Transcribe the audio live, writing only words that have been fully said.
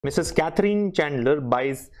Mrs. Catherine Chandler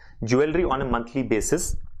buys jewelry on a monthly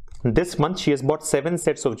basis. This month she has bought 7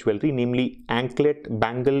 sets of jewelry, namely anklet,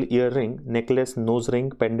 bangle, earring, necklace, nose ring,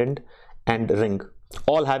 pendant and ring,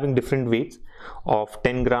 all having different weights of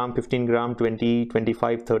 10 gram, 15 gram, 20,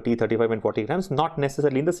 25, 30, 35 and 40 grams, not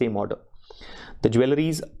necessarily in the same order. The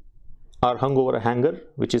jewelleries are hung over a hanger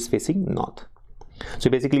which is facing north. So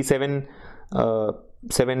basically seven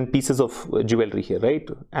pieces of jewelry here, right?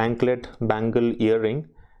 Anklet, bangle, earring,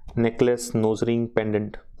 necklace, nose ring,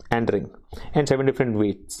 pendant and ring, and 7 different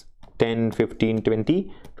weights: 10, 15,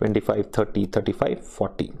 20, 25, 30, 35,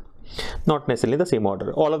 40. Not necessarily the same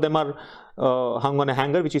order. All of them are hung on a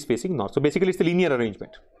hanger which is facing north. So basically it's the linear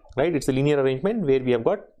arrangement, right? It's a linear arrangement where we have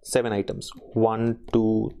got 7 items: 1,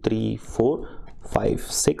 2, 3, 4, 5,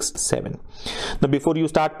 6, 7. Now before you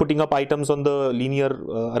start putting up items on the linear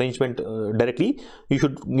arrangement directly, you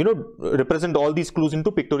should represent all these clues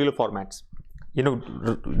into pictorial formats.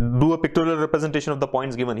 Do a pictorial representation of the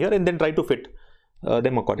points given here and then try to fit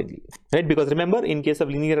them accordingly, right? Because remember, in case of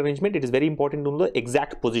linear arrangement, it is very important to know the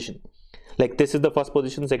exact position. Like this is the first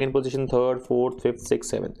position, second position, third, fourth, fifth,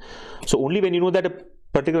 sixth, seventh. So only when you know that a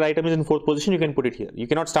particular item is in 4th position, you can put it here. You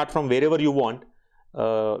cannot start from wherever you want,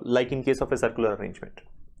 like in case of a circular arrangement.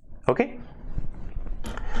 Okay.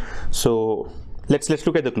 So let's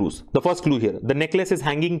look at the clues. The first clue here: the necklace is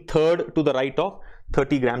hanging 3rd to the right of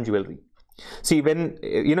 30 gram jewelry. See, when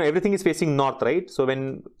everything is facing north, right? So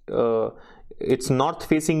when it's north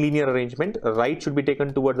facing linear arrangement, right should be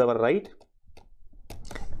taken towards our right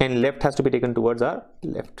and left has to be taken towards our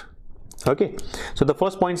left. Okay, so the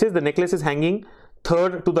first point says the necklace is hanging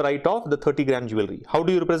 3rd to the right of the 30 gram jewelry. How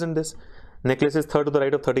do you represent this? Necklace is 3rd to the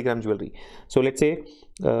right of 30 gram jewelry. So let's say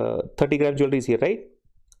 30 gram jewelry is here, right?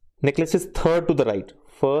 Necklace is 3rd to the right,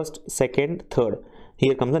 1st, 2nd, 3rd.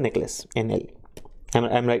 Here comes the necklace, NL.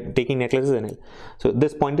 I'm right, taking necklaces NL. So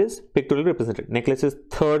this point is pictorially represented. Necklace is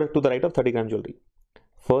 3rd to the right of 30 gram jewelry,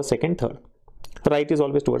 1st, 2nd, 3rd. Right is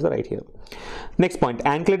always towards the right here. Next point: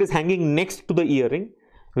 anklet is hanging next to the earring,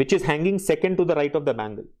 which is hanging 2nd to the right of the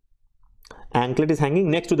bangle. Anklet is hanging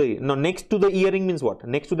next to the next to the earring means what?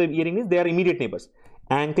 Next to the earring means they are immediate neighbors.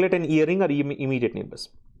 Anklet and earring are immediate neighbors.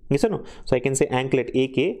 Yes or no? So I can say anklet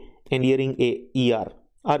AK and earring ER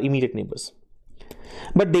are immediate neighbors.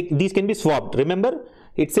 But these can be swapped. Remember,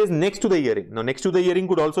 it says next to the earring. Now next to the earring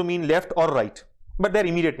could also mean left or right, but they are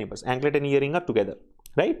immediate neighbors. Anklet and earring are together,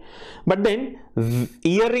 right? But then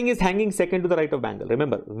earring is hanging 2nd to the right of bangle.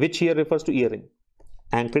 Remember, which here refers to earring?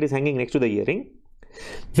 Anklet is hanging next to the earring,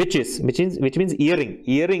 which means earring.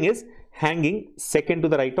 Earring is hanging 2nd to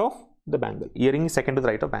the right of the bangle. Earring is 2nd to the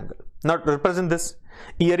right of bangle. Now represent this.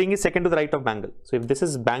 Earring is 2nd to the right of bangle. So if this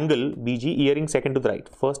is bangle, BG, earring 2nd to the right,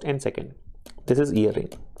 1st and 2nd. This is earring.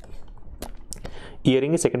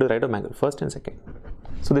 Earring is 2nd to the right of bangle, 1st and 2nd.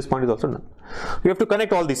 So this point is also done. We have to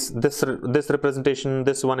connect all this representation,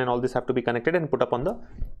 this one and all this have to be connected and put up on the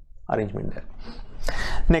arrangement there.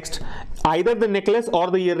 Next, either the necklace or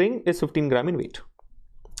the earring is 15 gram in weight.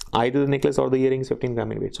 Either the necklace or the earring is 15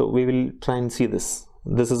 gram in weight. So we will try and see this.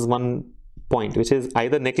 This is one point, which is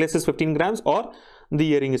either necklace is 15 grams or the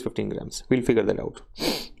earring is 15 grams. We'll figure that out.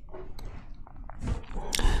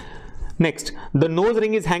 Next, the nose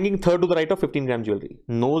ring is hanging 3rd to the right of 15 gram jewelry.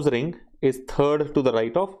 Nose ring is 3rd to the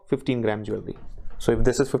right of 15 gram jewelry. So if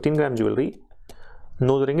this is 15 gram jewelry,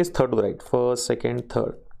 nose ring is 3rd to the right, 1st, 2nd,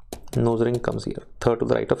 3rd. Nose ring comes here, 3rd to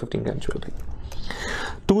the right of 15 gram jewelry.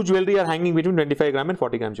 2 jewelry are hanging between 25 gram and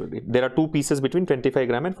 40 gram jewelry. There are 2 pieces between 25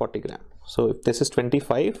 gram and 40 gram. So if this is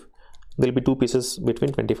 25, there will be 2 pieces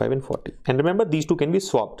between 25 and 40. And remember, these 2 can be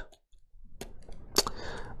swapped.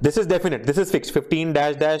 This is definite, this is fixed, 15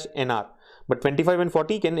 dash dash NR, but 25 and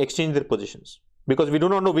 40 can exchange their positions because we do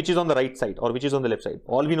not know which is on the right side or which is on the left side.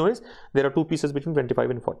 All we know is there are 2 pieces between 25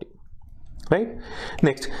 and 40, right?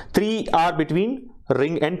 Next, 3 are between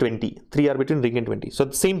ring and 20. 3 are between ring and 20. So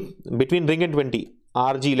the same between ring and 20,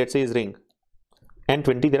 RG let's say is ring, and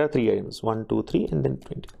 20 there are 3 items, 1, 2, 3 and then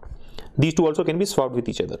 20. These 2 also can be swapped with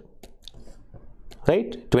each other,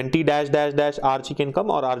 right? 20 dash dash dash RG can come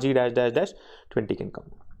or RG dash dash dash 20 can come.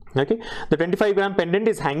 Okay, the 25 gram pendant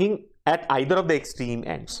is hanging at either of the extreme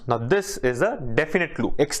ends. Now this is a definite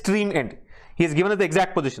clue. Extreme end. He has given us the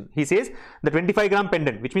exact position. He says the 25 gram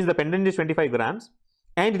pendant, which means the pendant is 25 grams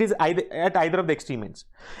and it is at either of the extreme ends.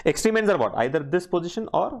 Extreme ends are what? Either this position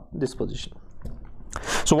or this position.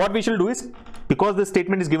 So what we shall do is, because this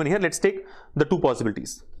statement is given here, let's take the 2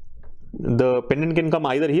 possibilities. The pendant can come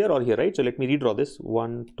either here or here, right? So let me redraw this.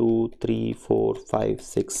 1, 2, 3, 4, 5,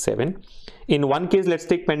 6, 7. In one case, let's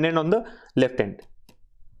take pendant on the left end,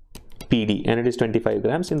 PD, and it is 25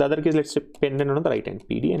 grams. In the other case, let's take pendant on the right end,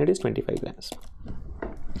 PD, and it is 25 grams.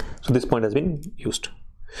 This point has been used.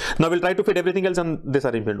 Now we'll try to fit everything else on this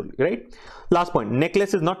arrangement only, right? Last point,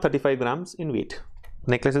 necklace is not 35 grams in weight.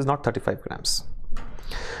 Necklace is not 35 grams.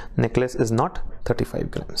 Necklace is not 35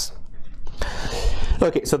 grams.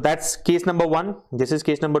 Okay, so that's case number 1. This is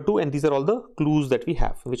case number 2, and these are all the clues that we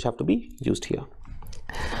have, which have to be used here.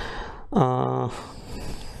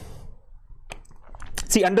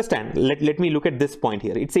 See, understand, let me look at this point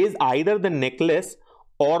here. It says either the necklace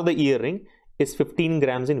or the earring is 15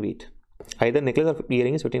 grams in weight. Either necklace or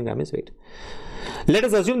earring is 15 grams in weight. Let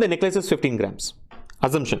us assume the necklace is 15 grams.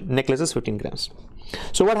 Assumption, necklace is 15 grams.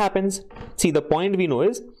 So what happens? See, the point we know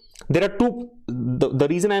is there are two. The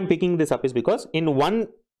reason I am picking this up is because in one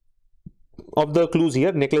of the clues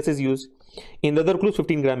here, necklace is used. In the other clue,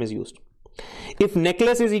 15 gram is used. If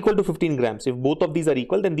necklace is equal to 15 grams, if both of these are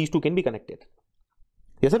equal, then these two can be connected.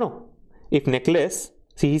 Yes or no? If necklace,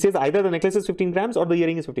 see, he says either the necklace is 15 grams or the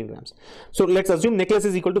earring is 15 grams. So let's assume necklace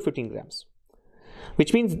is equal to 15 grams,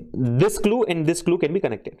 which means this clue and this clue can be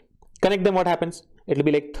connected. Connect them, what happens? It will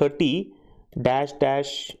be like 30 dash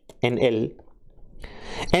dash NL,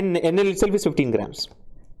 and NL itself is 15 grams.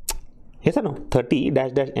 Yes or no? 30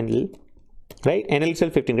 dash dash NL, right? NL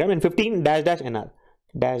itself 15 grams, and 15 dash dash NR,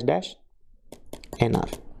 dash dash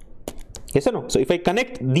NR. Yes or no? So if I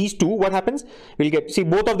connect these two, what happens? We'll get, see,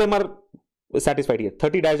 both of them are satisfied here.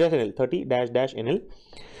 30 dash dash NL, 30 dash dash NL,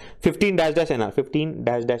 15 dash dash NR, 15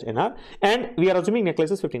 dash dash NR, and we are assuming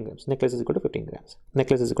necklace is 15 grams. Necklace is equal to 15 grams.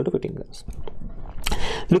 Necklace is equal to 15 grams.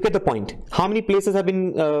 Look at the point. How many places have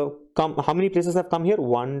been how many places have come here?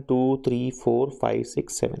 1, 2, 3, 4, 5,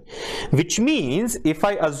 6, 7. Which means if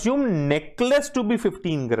I assume necklace to be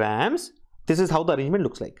 15 grams, this is how the arrangement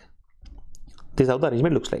looks like. This is how the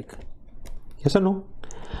arrangement looks like. Yes or no?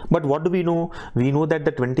 But what do we know? We know that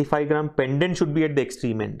the 25-gram pendant should be at the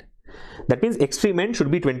extreme end. That means extreme end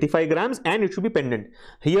should be 25 grams and it should be pendant.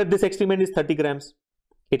 Here this extreme end is 30 grams.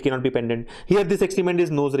 It cannot be pendant. Here this extreme end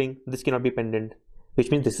is nose ring. This cannot be pendant. Which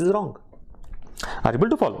means this is wrong. Are you able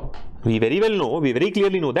to follow? We very well know, we very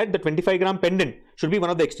clearly know that the 25-gram pendant should be one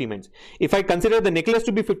of the extreme ends. If I consider the necklace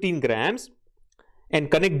to be 15 grams and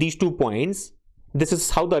connect these 2 points, this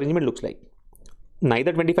is how the arrangement looks like.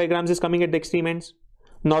 Neither 25 grams is coming at the extreme ends,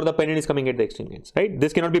 nor the pendant is coming at the extreme ends, right?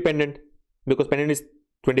 This cannot be pendant because pendant is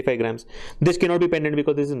 25 grams. This cannot be pendant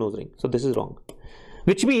because this is nose ring. So this is wrong.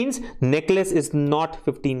 Which means necklace is not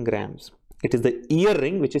 15 grams. It is the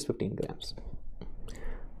earring which is 15 grams.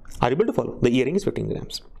 Are you able to follow? The earring is 15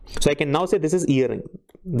 grams. So I can now say this is earring.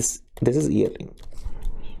 This is earring.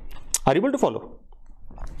 Are you able to follow?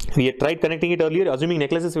 We had tried connecting it earlier, assuming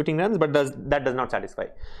necklace is 15 grams, but that does not satisfy.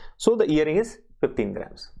 So the earring is 15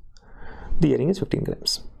 grams. The earring is 15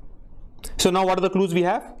 grams. So now what are the clues we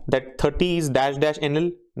have? That 30 is dash dash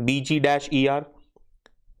NL, BG dash ER,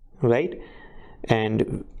 right?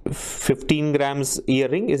 And 15 grams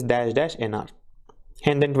earring is dash dash NR.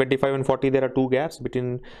 And then 25 and 40, there are 2 gaps.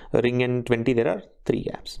 Between ring and 20, there are 3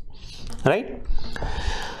 gaps, right?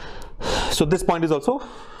 So this point is also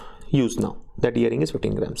used now. That earring is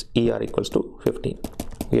 15 grams. ER equals to 15.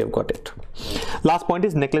 We have got it. Last point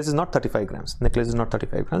is necklace is not 35 grams. Necklace is not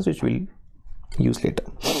 35 grams, which we'll use later.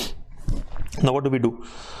 Now what do we do?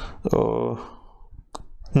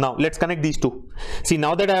 Now let's connect these two. See,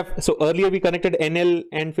 now that I have, so earlier we connected NL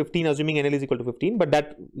and 15, assuming NL is equal to 15, but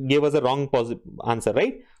that gave us a wrong answer,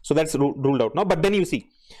 right? So that's ruled out now. But then you see,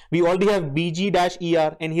 we already have BG dash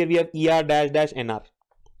ER, and here we have ER dash dash NR.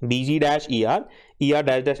 BG dash ER, ER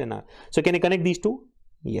dash dash NR. So can I connect these two?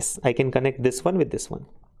 Yes, I can connect this one with this one.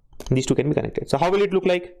 These two can be connected. So how will it look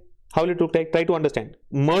like? How will it look like? Try to understand.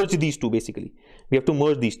 Merge these two basically. We have to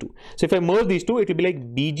merge these two. So if I merge these two, it will be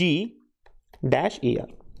like BG dash ER.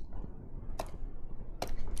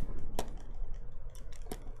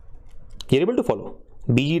 You're able to follow.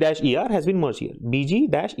 BG dash ER has been merged here. BG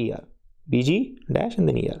dash ER. BG dash and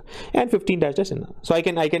then ER. And 15 dash dash NR. So I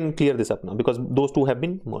can clear this up now because those two have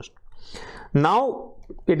been merged. Now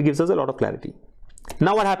it gives us a lot of clarity.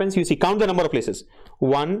 Now what happens? You see, count the number of places.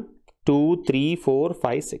 1, 2, 3, 4,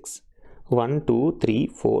 5, 6. 1, 2, 3,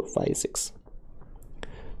 4, 5, 6.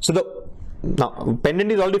 So now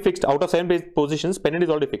pendant is already fixed. Out of 7 positions, pendant is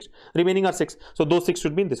already fixed. Remaining are 6. So those 6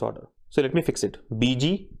 should be in this order. So let me fix it.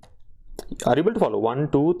 BG. Are you able to follow?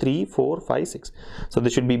 1, 2, 3, 4, 5, 6. So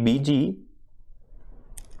this should be BG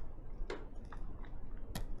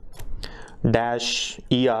dash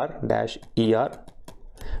ER,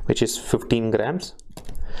 which is 15 grams,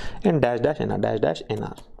 and dash dash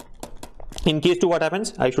NR. In case 2, what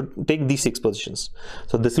happens? I should take these 6 positions.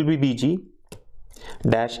 So this will be BG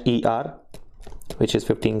dash ER, which is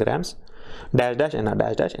 15 grams, dash dash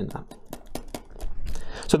NR.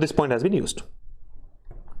 So this point has been used.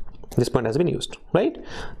 This point has been used, right?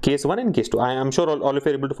 Case 1 and case 2. I am sure all of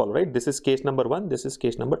you are able to follow, right? This is case number 1, this is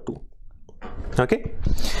case number 2. Okay.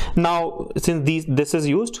 Now, since this is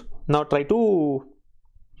used, now try to,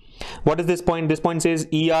 what is this point? This point says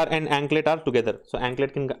ER and anklet are together. So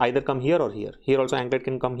anklet can either come here or here. Here also anklet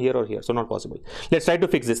can come here or here. So not possible. Let's try to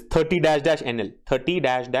fix this. 30-NL.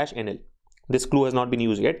 30-NL. This clue has not been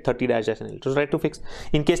used yet. 30-NL. So try to fix.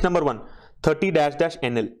 In case number 1,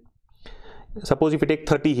 30-NL. Suppose if you take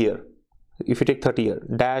 30 here, if you take 30 here,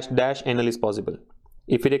 -NL is possible.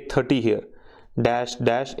 If you take 30 here,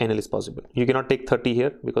 -NL is possible. You cannot take 30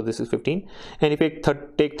 here because this is 15. And if you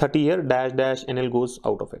take 30 here, -NL goes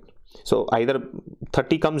out of it. So either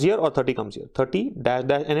 30 comes here or 30 comes here.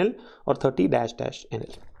 30-NL or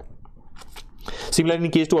 30-NL. Similarly,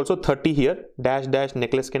 in case 2 also 30 here,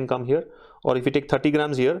 necklace can come here. Or if you take 30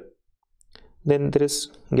 grams here, then there is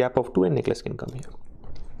gap of 2 and necklace can come here.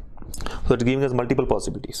 So it's giving us multiple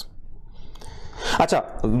possibilities. Acha,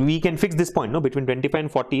 we can fix this point, no? Between 25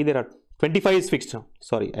 and 40, there are 25 is fixed.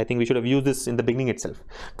 Sorry, I think we should have used this in the beginning itself.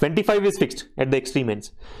 25 is fixed at the extreme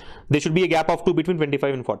ends. There should be a gap of 2 between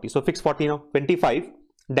 25 and 40. So fix 40 now. 25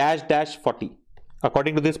 -40.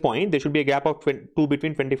 According to this point, there should be a gap of 2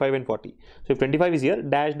 between 25 and 40. So if 25 is here,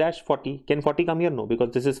 -40. Can 40 come here? No,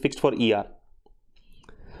 because this is fixed for ER.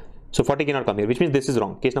 So 40 cannot come here, which means this is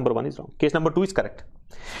wrong. Case number 1 is wrong. Case number 2 is correct.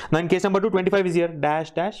 Now in case number 2, 25 is here,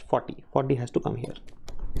 -40. 40 has to come here.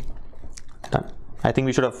 Done. I think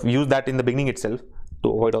we should have used that in the beginning itself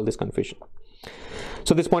to avoid all this confusion.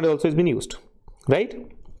 So this point also has been used, right?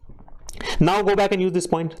 Now go back and use this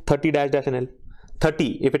point, 30-NL.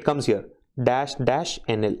 30 if it comes here,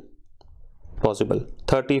 -NL. Possible.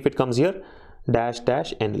 30 if it comes here,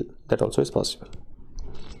 -NL. That also is possible.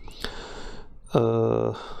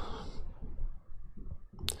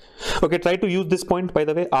 Okay, try to use this point, by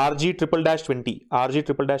the way, RG =20. RG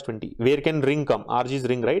 =20. Where can ring come? RG is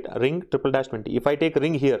ring, right? Ring =20. If I take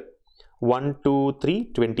ring here, 1, 2, 3,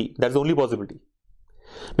 20. That's the only possibility.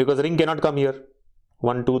 Because ring cannot come here.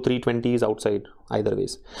 1, 2, 3, 20 is outside either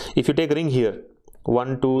ways. If you take ring here,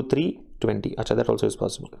 1, 2, 3, 20. Acha, that also is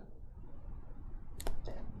possible.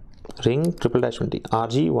 Ring =20.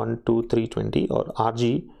 RG 1, 2, 3, 20 or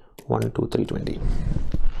RG 1, 2, 3, 20.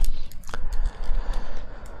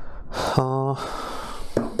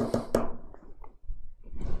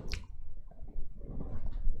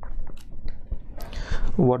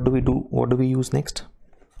 What do we do? What do we use next?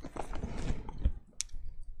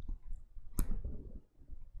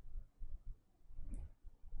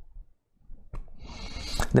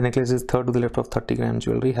 The necklace is third to the left of 30-gram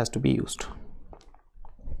jewelry, has to be used.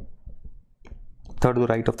 Third to the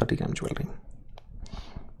right of 30-gram jewelry.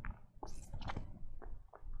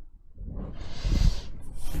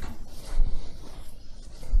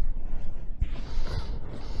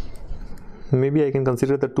 Maybe I can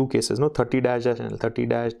consider the two cases, no? 30-NL,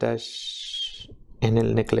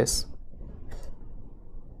 30-NL necklace,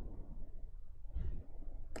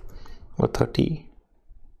 or 30-NL.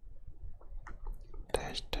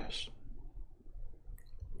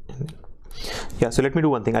 Yeah, so let me do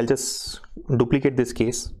one thing. I'll just duplicate this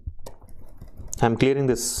case. I'm clearing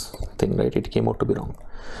this thing, right? It came out to be wrong.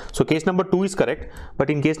 So case number 2 is correct, but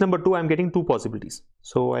in case number 2, I'm getting 2 possibilities.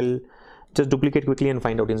 So I'll just duplicate quickly and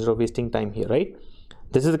find out instead of wasting time here, right?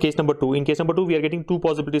 This is the case number 2. In case number 2, we are getting 2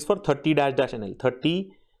 possibilities for 30-NL.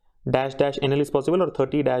 30-NL is possible, or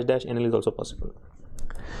 30-NL is also possible.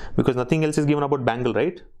 Because nothing else is given about bangle,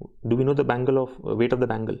 right? Do we know the bangle of weight of the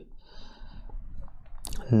bangle?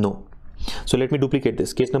 No. So let me duplicate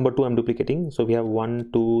this. Case number 2 I'm duplicating. So we have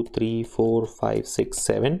 1, 2, 3, 4, 5, 6,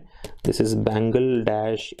 7. This is bangle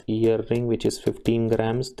dash earring, which is 15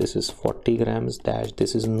 grams. This is 40 grams dash.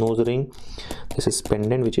 This is nose ring. This is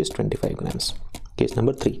pendant, which is 25 grams. Case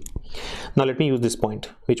number 3. Now let me use this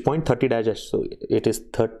point. Which point? 30 dash. So it is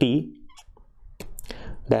 30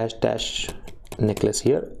 dash necklace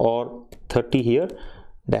here, or 30 here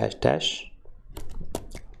dash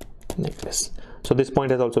necklace. So this point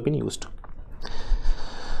has also been used.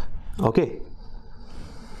 Okay.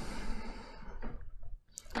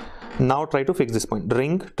 Now try to fix this point.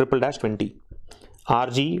 Ring =20.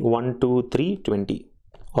 RG 1, 2, 3, 20.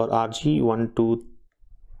 Or RG 1, 2,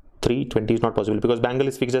 3, 20 is not possible because bangle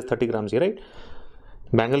is fixed as 30 grams here, right?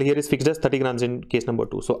 Bangle here is fixed as 30 grams in case number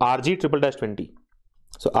 2. So RG =20.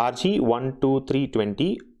 So RG 1, 2, 3,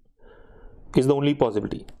 20 is the only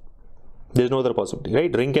possibility. There is no other possibility, right?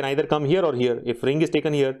 Ring can either come here or here. If ring is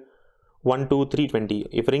taken here, 1, 2, 3, 20.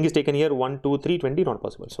 If ring is taken here, 1, 2, 3, 20, not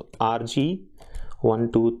possible. So RG 1,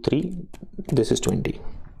 2, 3, this is 20.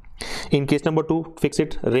 In case number 2, fix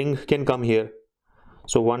it. Ring can come here.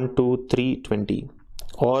 So 1, 2, 3, 20.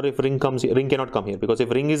 or if ring comes here, ring cannot come here, because if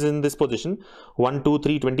ring is in this position, 1 2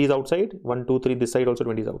 3 20 is outside, 1 2 3 this side also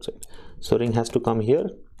 20 is outside, so ring has to come here,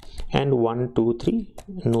 and 1 2 3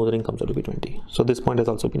 no, the ring comes out to be 20, so this point has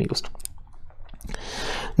also been used.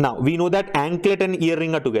 Now we know that anklet and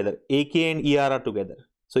earring are together, AK and ER are together.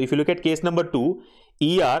 So if you look at case number 2,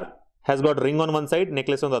 ER has got ring on one side,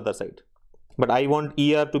 necklace on the other side, but I want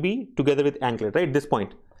ER to be together with anklet, right? This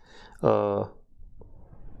point,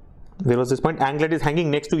 where was this point? Anklet is hanging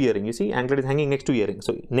next to earring. You see, anklet is hanging next to earring.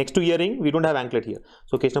 So next to earring, we don't have anklet here.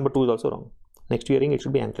 So case number 2 is also wrong. Next to earring, it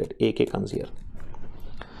should be anklet. AK comes here.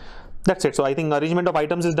 That's it. So I think arrangement of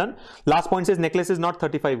items is done. Last point says necklace is not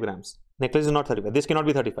 35 grams. Necklace is not 35. This cannot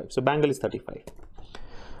be 35. So bangle is 35.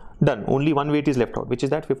 Done. Only one weight is left out, which is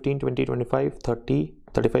that 15, 20, 25, 30,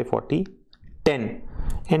 35, 40, 10.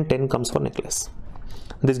 And 10 comes for necklace.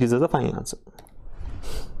 This gives us the final answer.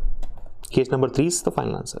 Case number 3 is the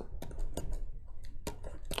final answer.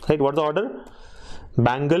 Right, what's the order?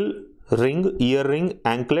 Bangle, ring, earring,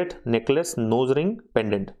 anklet, necklace, nose ring,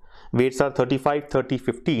 pendant. Weights are 35, 30,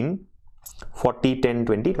 15, 40, 10,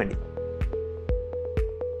 20, 20.